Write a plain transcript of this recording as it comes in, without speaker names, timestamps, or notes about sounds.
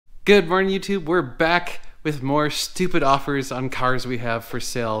Good morning, YouTube. We're back with more stupid offers on cars we have for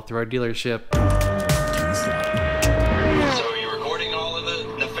sale through our dealership. So are you recording all of the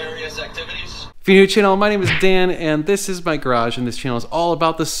nefarious activities? If you're new to the channel, my name is Dan, and this is my garage, and this channel is all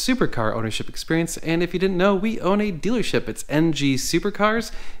about the supercar ownership experience. And if you didn't know, we own a dealership. It's NG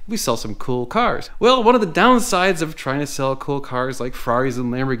Supercars. We sell some cool cars. Well, one of the downsides of trying to sell cool cars like Ferraris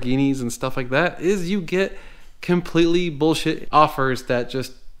and Lamborghinis and stuff like that is you get completely bullshit offers that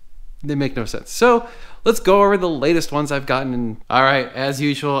just they make no sense. So let's go over the latest ones I've gotten. And all right, as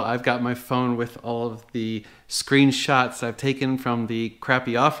usual, I've got my phone with all of the screenshots I've taken from the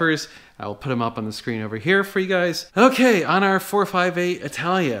crappy offers. I will put them up on the screen over here for you guys. Okay, on our 458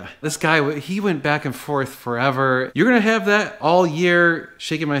 Italia. This guy, he went back and forth forever. You're gonna have that all year,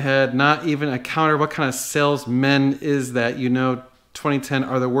 shaking my head, not even a counter. What kind of salesman is that? You know, 2010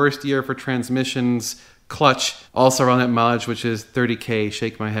 are the worst year for transmissions. Clutch, also around that mileage, which is 30K,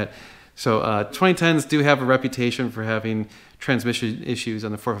 shake my head. So 2010s do have a reputation for having transmission issues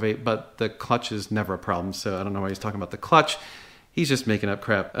on the 458, but the clutch is never a problem. So I don't know why he's talking about the clutch. He's just making up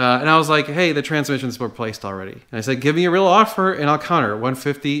crap. And I was like, hey, the transmissions were replaced already. And I said, give me a real offer and I'll counter.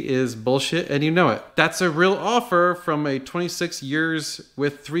 150 is bullshit and you know it. That's a real offer from a 26 years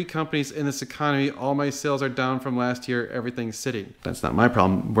with 3 companies in this economy. All my sales are down from last year. Everything's sitting. That's not my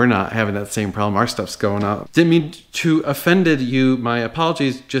problem. We're not having that same problem. Our stuff's going up. Didn't mean to offended you. My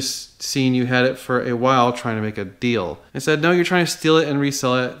apologies. Just seeing you had it for a while trying to make a deal. I said, no, you're trying to steal it and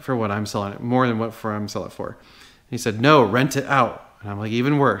resell it for what I'm selling it. More than what I'm selling it for. He said, no, rent it out. And I'm like,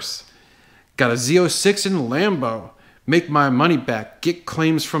 even worse. Got a Z06 in Lambo. Make my money back. Get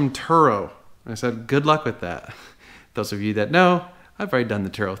claims from Turo. And I said, good luck with that. Those of you that know, I've already done the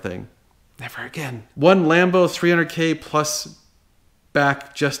Turo thing. Never again. One Lambo 300K plus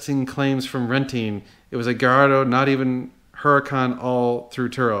back just in claims from renting. It was a Gallardo, not even Huracan, all through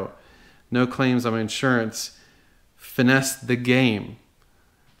Turo. No claims on my insurance. Finesse the game.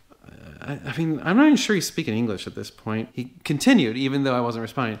 I mean, I'm not even sure he's speaking English at this point. He continued, even though I wasn't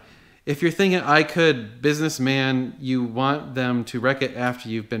responding. If you're thinking I could, businessman, you want them to wreck it after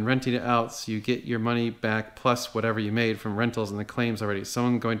you've been renting it out so you get your money back plus whatever you made from rentals and the claims already.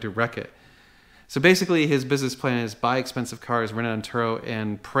 Someone going to wreck it. So basically his business plan is buy expensive cars, rent it on Turo,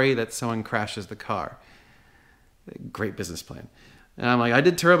 and pray that someone crashes the car. Great business plan. And I'm like, I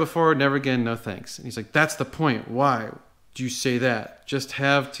did Turo before, never again, no thanks. And he's like, that's the point. Why do you say that? Just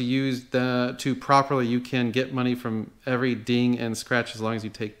have to use the to properly. You can get money from every ding and scratch as long as you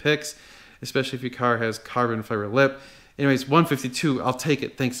take pics, especially if your car has carbon fiber lip. Anyways, 152, I'll take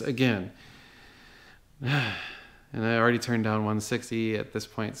it. Thanks again. And I already turned down 160 at this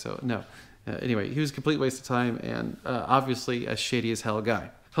point, so no. Anyway, he was a complete waste of time and obviously a shady as hell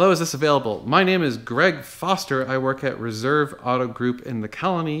guy. Hello, is this available? My name is Greg Foster. I work at Reserve Auto Group in the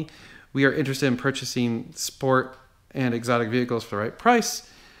Colony. We are interested in purchasing sport and exotic vehicles for the right price.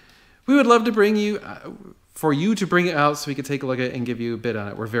 We would love to bring you, for you to bring it out so we could take a look at it and give you a bid on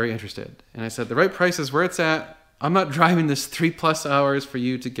it. We're very interested. And I said, the right price is where it's at. I'm not driving this 3+ hours for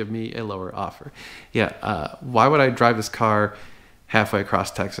you to give me a lower offer. Yeah, why would I drive this car halfway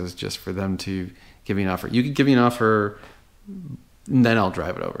across Texas just for them to give me an offer? You could give me an offer, and then I'll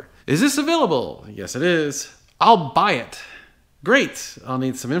drive it over. Is this available? Yes, it is. I'll buy it. Great. I'll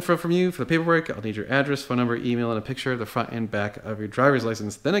need some info from you for the paperwork. I'll need your address, phone number, email, and a picture of the front and back of your driver's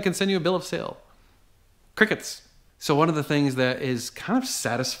license. Then I can send you a bill of sale. Crickets. So one of the things that is kind of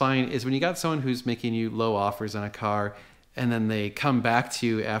satisfying is when you got someone who's making you low offers on a car and then they come back to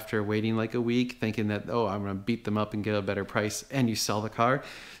you after waiting like a week thinking that, oh, I'm going to beat them up and get a better price, and you sell the car.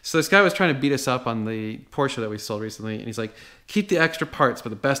 So this guy was trying to beat us up on the Porsche that we sold recently, and he's like, keep the extra parts, but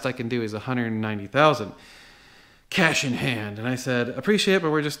the best I can do is $190,000. Cash in hand. And I said, appreciate it,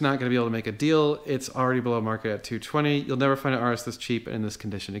 but we're just not going to be able to make a deal. It's already below market at $220. You'll never find an RS this cheap and in this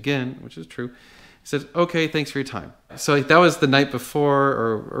condition again, which is true. He said, okay, thanks for your time. So that was the night before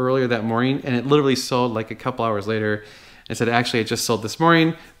or earlier that morning, and it literally sold like a couple hours later. I said, actually, it just sold this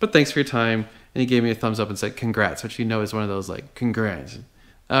morning, but thanks for your time. And he gave me a thumbs up and said, congrats, which you know is one of those like, congrats.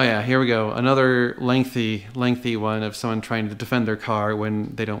 Oh yeah, here we go. Another lengthy one of someone trying to defend their car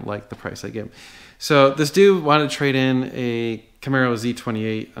when they don't like the price I give. So this dude wanted to trade in a Camaro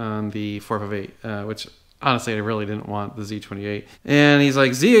Z28 on the 458, which honestly I really didn't want the Z28. And he's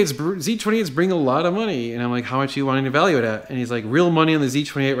like, Z28s bring a lot of money. And I'm like, how much are you wanting to value it at? And he's like, real money on the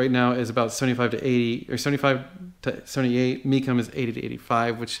Z28 right now is about 75 to 80, or 75 to 78. Mecum is 80 to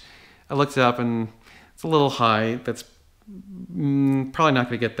 85, which I looked it up and it's a little high. That's probably not going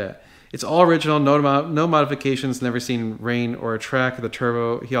to get that. It's all original, no modifications, never seen rain or a track. The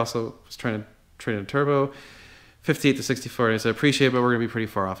turbo, he also was trying to trade in a turbo. 58 to 64. And I said, appreciate it, but we're going to be pretty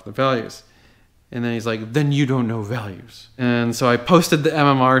far off the values. And then he's like, then you don't know values. And so I posted the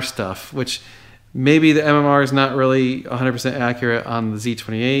MMR stuff, which maybe the MMR is not really 100% accurate on the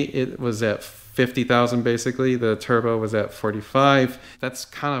Z28. It was at 50,000 basically. The turbo was at 45. That's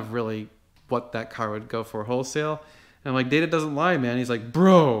kind of really what that car would go for wholesale. And I'm like, data doesn't lie, man. He's like,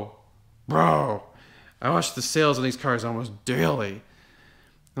 bro, I watch the sales on these cars almost daily.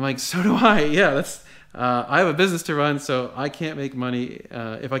 I'm like, so do I. Yeah, that's. I have a business to run, so I can't make money.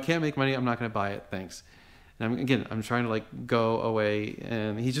 If I can't make money, I'm not going to buy it. Thanks. And I'm trying to like go away,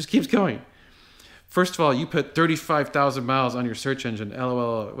 and he just keeps going. First of all, you put 35,000 miles on your search engine,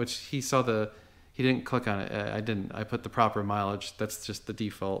 LOL, which he didn't click on it. I didn't. I put the proper mileage. That's just the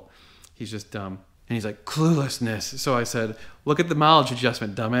default. He's just dumb. And he's like, cluelessness. So I said, look at the mileage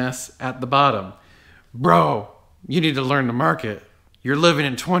adjustment, dumbass, at the bottom. Bro, you need to learn to market. You're living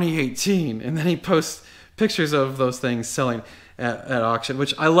in 2018. And then he posts pictures of those things selling at auction,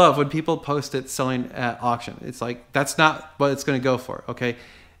 which I love when people post it selling at auction. It's like, that's not what it's going to go for, okay?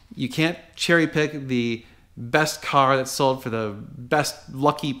 You can't cherry pick the best car that's sold for the best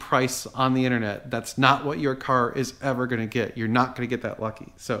lucky price on the internet. That's not what your car is ever going to get. You're not going to get that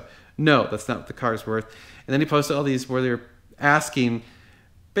lucky. So no, that's not what the car's worth. And then he posted all these where they're asking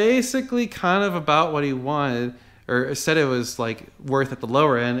basically kind of about what he wanted, or said it was like worth at the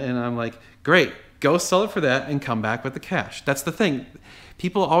lower end. And I'm like, great, go sell it for that and come back with the cash. That's the thing.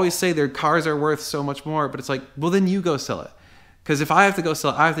 People always say their cars are worth so much more, but it's like, well, then you go sell it. Because if I have to go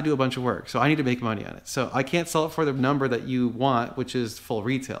sell it, I have to do a bunch of work. So I need to make money on it. So I can't sell it for the number that you want, which is full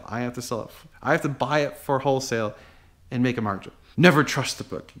retail. I have to sell it. I have to buy it for wholesale and make a margin. Never trust the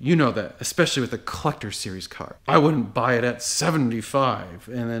book. You know that, especially with a collector series car. I wouldn't buy it at 75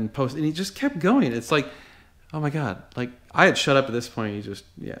 and then post. And he just kept going. It's like, oh my God. Like, I had shut up at this point. He just,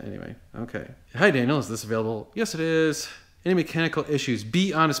 yeah, anyway. Okay. Hi, Daniel. Is this available? Yes, it is. Any mechanical issues?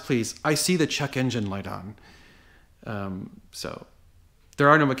 Be honest, please. I see the check engine light on. So there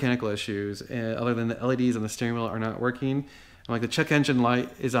are no mechanical issues other than the LEDs on the steering wheel are not working. I'm like, the check engine light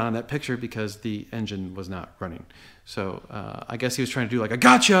is on that picture because the engine was not running. So I guess he was trying to do like a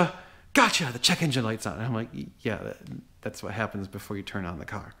gotcha, the check engine light's on. And I'm like, yeah, that's what happens before you turn on the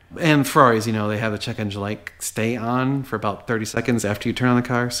car. And Ferraris, you know, they have the check engine light stay on for about 30 seconds after you turn on the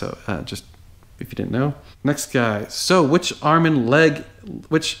car. So just if you didn't know. Next guy. So which arm and leg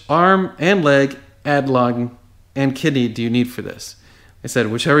ad lung and kidney do you need for this? I said,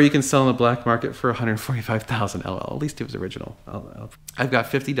 whichever you can sell in the black market for $145,000. LL. At least it was original. I've got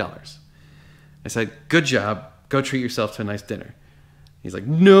 $50. I said, good job. Go treat yourself to a nice dinner. He's like,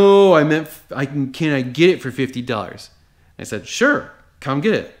 no, I meant, can I get it for $50? I said, sure, come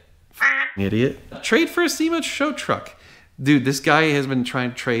get it. Idiot. Trade for a SEMA show truck. Dude, this guy has been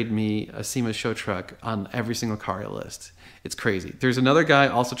trying to trade me a SEMA show truck on every single car I list. It's crazy. There's another guy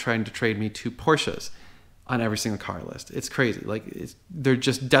also trying to trade me 2 Porsches on every single car list. It's crazy. Like, they're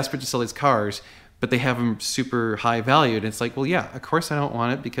just desperate to sell these cars, but they have them super high valued. And it's like, well, yeah, of course I don't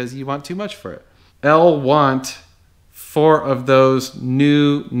want it because you want too much for it. L want 4 of those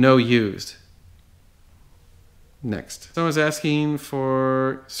new, no used. Next. Someone was asking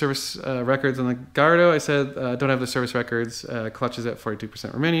for service records on the Gardo. I said, don't have the service records. Clutch is at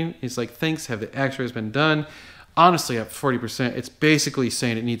 42% remaining. He's like, thanks. Have the actuators been done? Honestly, at 40%, it's basically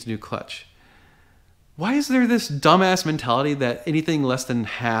saying it needs a new clutch. Why is there this dumbass mentality that anything less than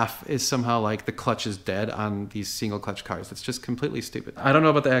half is somehow like the clutch is dead on these single clutch cars? That's just completely stupid. I don't know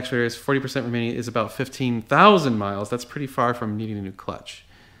about the actuators. 40% remaining is about 15,000 miles. That's pretty far from needing a new clutch.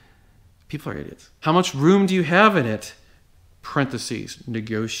 People are idiots. How much room do you have in it? Parentheses,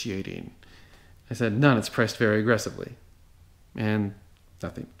 negotiating. I said, none. It's priced very aggressively. And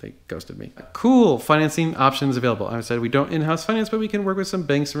nothing. They ghosted me. Cool. Financing options available. I said, we don't in-house finance, but we can work with some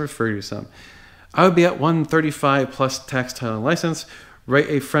banks and refer you to some. I would be at $135 plus tax, title, and license. Write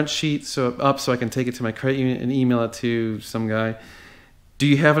a front sheet so I can take it to my credit union and email it to some guy. Do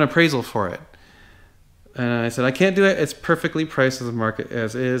you have an appraisal for it? And I said, I can't do it. It's perfectly priced as the market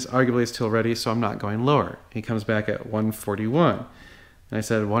as is. Arguably, it's still ready, so I'm not going lower. He comes back at $141. And I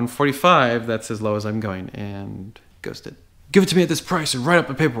said, $145, that's as low as I'm going. And ghosted. Give it to me at this price and write up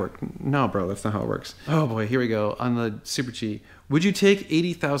the paperwork. No, bro, that's not how it works. Oh, boy, here we go. On the Super G. Would you take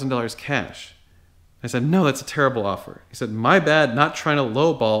 $80,000 cash? I said, no, that's a terrible offer. He said, my bad, not trying to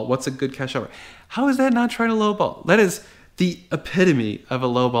lowball. What's a good cash offer? How is that not trying to lowball? That is the epitome of a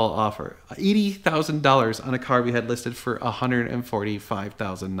lowball offer. $80,000 on a car we had listed for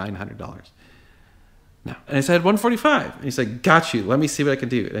 $145,900. No. And I said, $145. And he said, got you. Let me see what I can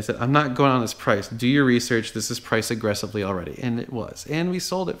do. And I said, I'm not going on this price. Do your research. This is priced aggressively already. And it was. And we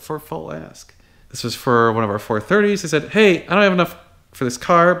sold it for full ask. This was for one of our 430s. He said, hey, I don't have enough for this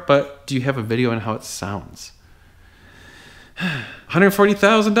car, but do you have a video on how it sounds?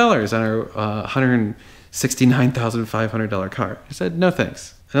 $140,000 on our $169,500 car. I said, no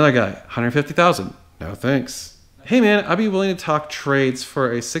thanks. Another guy, $150,000. No thanks. Hey man, I'd be willing to talk trades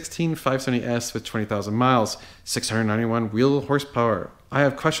for a 16 570S with 20,000 miles, 691 wheel horsepower. I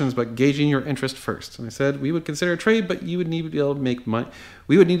have questions about gauging your interest first. And I said, we would consider a trade, but you would need to be able to make money.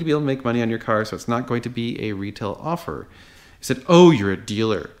 We would need to be able to make money on your car, so it's not going to be a retail offer. He said, oh, you're a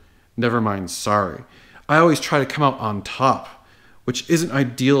dealer. Never mind, sorry. I always try to come out on top, which isn't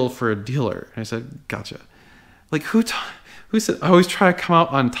ideal for a dealer. And I said, gotcha. Like, who said I always try to come out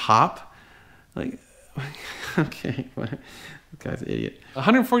on top? Like, okay, this guy's an idiot.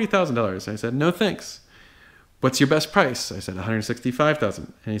 $140,000. I said, no thanks. What's your best price? I said, $165,000.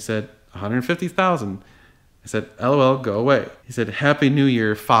 And he said, $150,000. I said, LOL, go away. He said, Happy New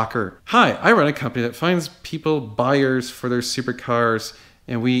Year, Fokker. Hi, I run a company that finds people buyers for their supercars,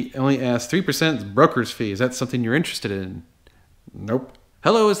 and we only ask 3% broker's fee. Is that something you're interested in? Nope.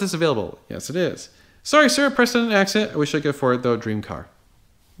 Hello, is this available? Yes, it is. Sorry, sir, pressed on an accident. I wish I could afford it, though. Dream car.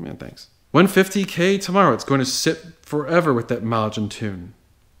 Man, thanks. $150K tomorrow. It's going to sit forever with that mileage and tune.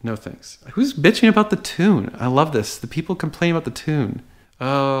 No thanks. Who's bitching about the tune? I love this. The people complain about the tune.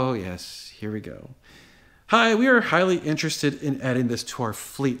 Oh, yes. Here we go. Hi, we are highly interested in adding this to our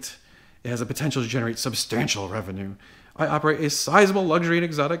fleet. It has the potential to generate substantial revenue. I operate a sizable luxury and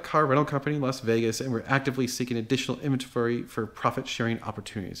exotic car rental company in Las Vegas, and we're actively seeking additional inventory for profit-sharing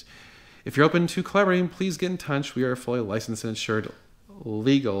opportunities. If you're open to collaborating, please get in touch. We are a fully licensed and insured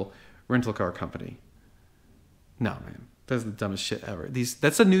legal rental car company. No, man. That's the dumbest shit ever.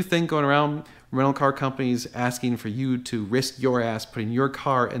 That's a new thing going around. Rental car companies asking for you to risk your ass putting your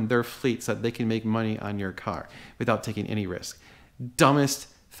car in their fleet so that they can make money on your car without taking any risk. Dumbest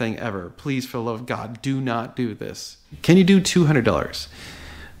thing ever. Please, for the love of God, do not do this. Can you do $200?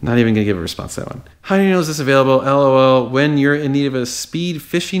 Not even going to give a response to that one. How do you know is this available? LOL. When you're in need of a speed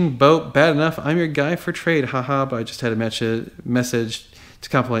fishing boat, bad enough, I'm your guy for trade. Haha, but I just had a message to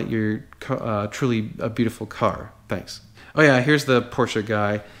compliment your truly a beautiful car. Thanks. Oh yeah, here's the Porsche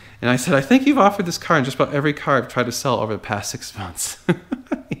guy. And I said, I think you've offered this car in just about every car I've tried to sell over the past 6 months.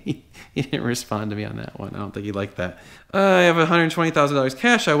 He didn't respond to me on that one. I don't think he liked that. I have $120,000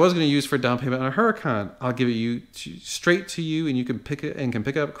 cash I was going to use for down payment on a Huracan. I'll give it straight to you, and you can pick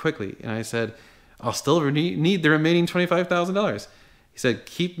it up quickly. And I said, I'll still need the remaining $25,000. He said,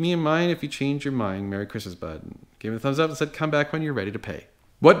 keep me in mind if you change your mind. Merry Christmas, bud. Gave him a thumbs up and said, come back when you're ready to pay.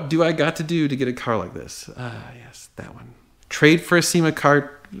 What do I got to do to get a car like this? Yes, that one. Trade for a SEMA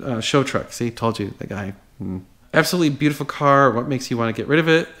car show truck. See, told you, the guy. Absolutely beautiful car. What makes you want to get rid of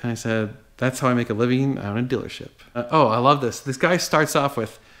it? And I said, that's how I make a living. I own a dealership. Oh, I love this. This guy starts off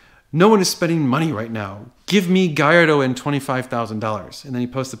with, no one is spending money right now. Give me Gallardo and $25,000. And then he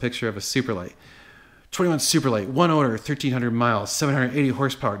posts a picture of a Superlight. 21 Superlight, one owner, 1,300 miles, 780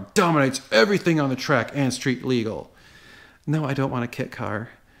 horsepower, dominates everything on the track and street legal. No, I don't want a kit car,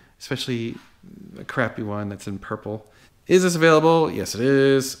 especially a crappy one that's in purple. Is this available? Yes, it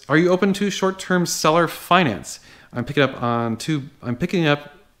is. Are you open to short-term seller finance? I'm picking up on two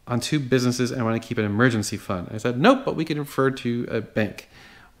businesses and I want to keep an emergency fund. I said, nope, but we can refer to a bank.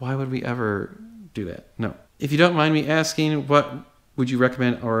 Why would we ever do that? No. If you don't mind me asking, what would you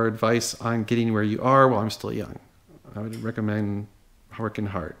recommend or advice on getting where you are while I'm still young? I would recommend working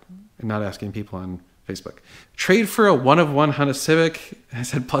hard and not asking people on Facebook. Trade for a one-of-one Honda Civic. I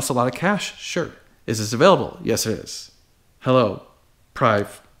said, plus a lot of cash? Sure. Is this available? Yes, it is. Hello,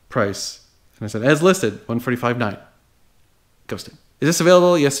 price. And I said, as listed, $145,900. Ghosted. Is this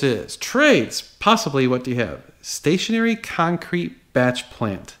available? Yes, it is. Trades. Possibly. What do you have? Stationary concrete batch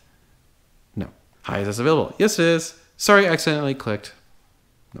plant. No. Hi, is this available? Yes, it is. Sorry, accidentally clicked.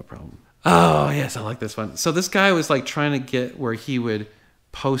 No problem. Oh, yes, I like this one. So this guy was like trying to get where he would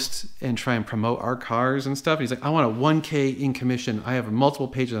post and try and promote our cars and stuff. And he's like, I want a 1K in commission. I have multiple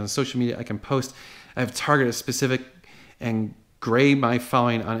pages on social media I can post. I have targeted specific and gray my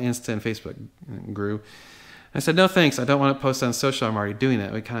following on Insta and Facebook. And it grew. I said, no thanks. I don't want to post on social. I'm already doing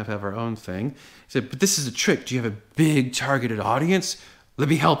that. We kind of have our own thing. He said, but this is a trick. Do you have a big targeted audience? Let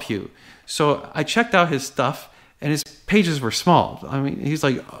me help you. So I checked out his stuff and his pages were small. I mean, he's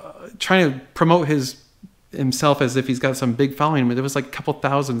like trying to promote himself as if he's got some big following, but there was like a couple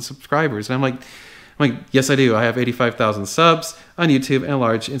thousand subscribers. And I'm like, yes, I do. I have 85,000 subs on YouTube and a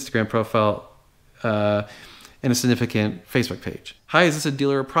large Instagram profile and a significant Facebook page. Hi, is this a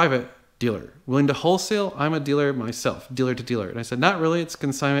dealer or private dealer? Willing to wholesale? I'm a dealer myself, dealer to dealer. And I said, not really. It's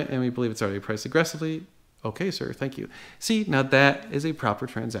consignment and we believe it's already priced aggressively. Okay, sir. Thank you. See, now that is a proper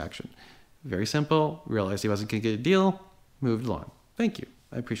transaction. Very simple. Realized he wasn't going to get a deal. Moved along. Thank you.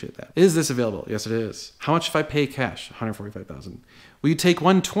 I appreciate that. Is this available? Yes, it is. How much if I pay cash? $145,000. Will you take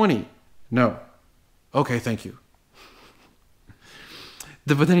 $120,000? No. Okay, thank you.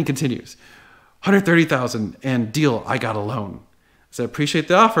 But then he continues. $130,000 and deal. I got a loan. I said, appreciate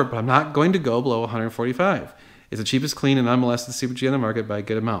the offer, but I'm not going to go below $145,000. It's the cheapest clean and unmolested Super G on the market by a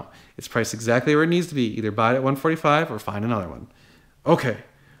good amount. It's priced exactly where it needs to be. Either buy it at $145,000 or find another one. Okay.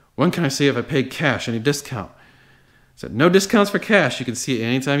 When can I see if I paid cash? Any discount? I said, no discounts for cash. You can see it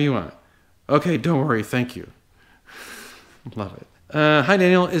anytime you want. Okay, don't worry. Thank you. Love it. Hi,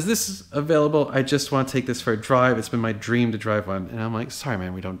 Daniel. Is this available? I just want to take this for a drive. It's been my dream to drive one. And I'm like, sorry,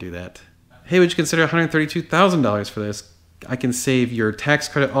 man, we don't do that. Hey, would you consider $132,000 for this? I can save your tax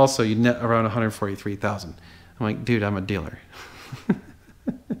credit also. You net around $143,000. I'm like, dude, I'm a dealer.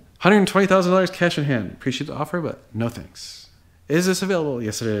 $120,000 cash in hand. Appreciate the offer, but no thanks. Is this available?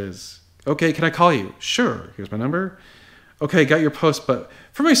 Yes, it is. Okay, can I call you? Sure. Here's my number. Okay, got your post, but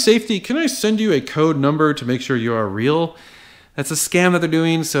for my safety, can I send you a code number to make sure you are real? That's a scam that they're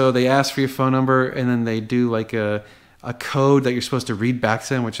doing. So they ask for your phone number and then they do like a code that you're supposed to read back to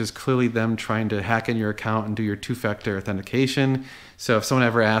them, which is clearly them trying to hack in your account and do your two-factor authentication. So if someone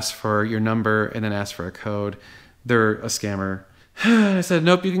ever asks for your number and then asks for a code, they're a scammer. I said,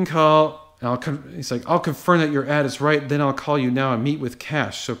 nope, you can call. He's like, I'll confirm that your ad is right. Then I'll call you now and meet with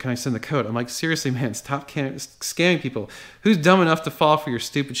cash. So can I send the code? I'm like, seriously, man, stop scamming people. Who's dumb enough to fall for your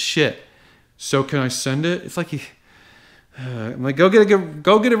stupid shit? So can I send it? It's like, I'm like, go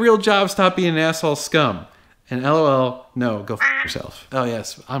get a real job. Stop being an asshole scum. And LOL, no, go f yourself. Oh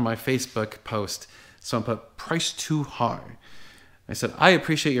yes, on my Facebook post, someone put price too high. I said, I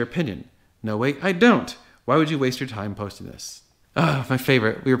appreciate your opinion. No, wait, I don't. Why would you waste your time posting this? My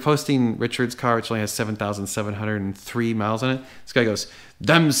favorite. We were posting Richard's car, which only has 7,703 miles on it. This guy goes,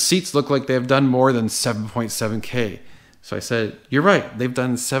 them seats look like they've done more than 7.7K. So I said, you're right. They've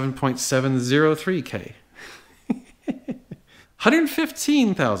done 7.703K.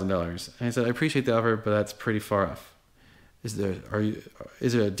 $115,000. And I said, I appreciate the offer, but that's pretty far off. Is it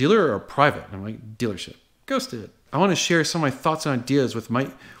a dealer or a private? And I'm like, dealership. Ghosted. I want to share some of my thoughts and ideas which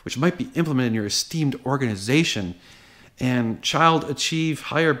might be implemented in your esteemed organization and achieve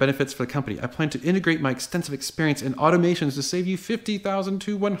higher benefits for the company. I plan to integrate my extensive experience in automations to save you $50,000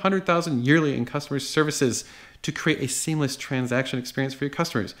 to $100,000 yearly in customer services to create a seamless transaction experience for your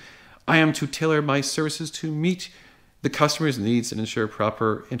customers. I am to tailor my services to meet the customer's needs and ensure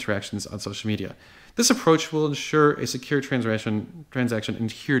proper interactions on social media. This approach will ensure a secure transaction and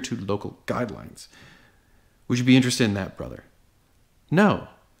adhere to local guidelines. Would you be interested in that, brother? No.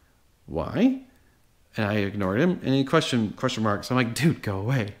 Why? And I ignored him. And he question marks. So I'm like, dude, go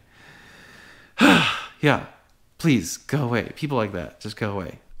away. Yeah, please go away. People like that, just go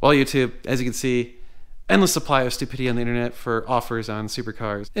away. Well, YouTube, as you can see, endless supply of stupidity on the internet for offers on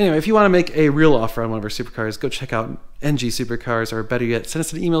supercars. Anyway, if you want to make a real offer on one of our supercars, go check out NG Supercars, or better yet, send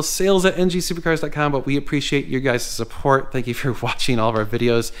us an email, sales@ngsupercars.com. But we appreciate your guys' support. Thank you for watching all of our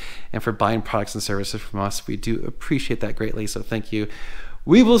videos and for buying products and services from us. We do appreciate that greatly, so thank you.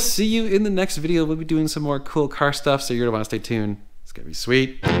 We will see you in the next video. We'll be doing some more cool car stuff, so you're going to want to stay tuned. It's going to be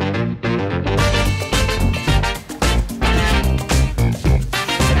sweet.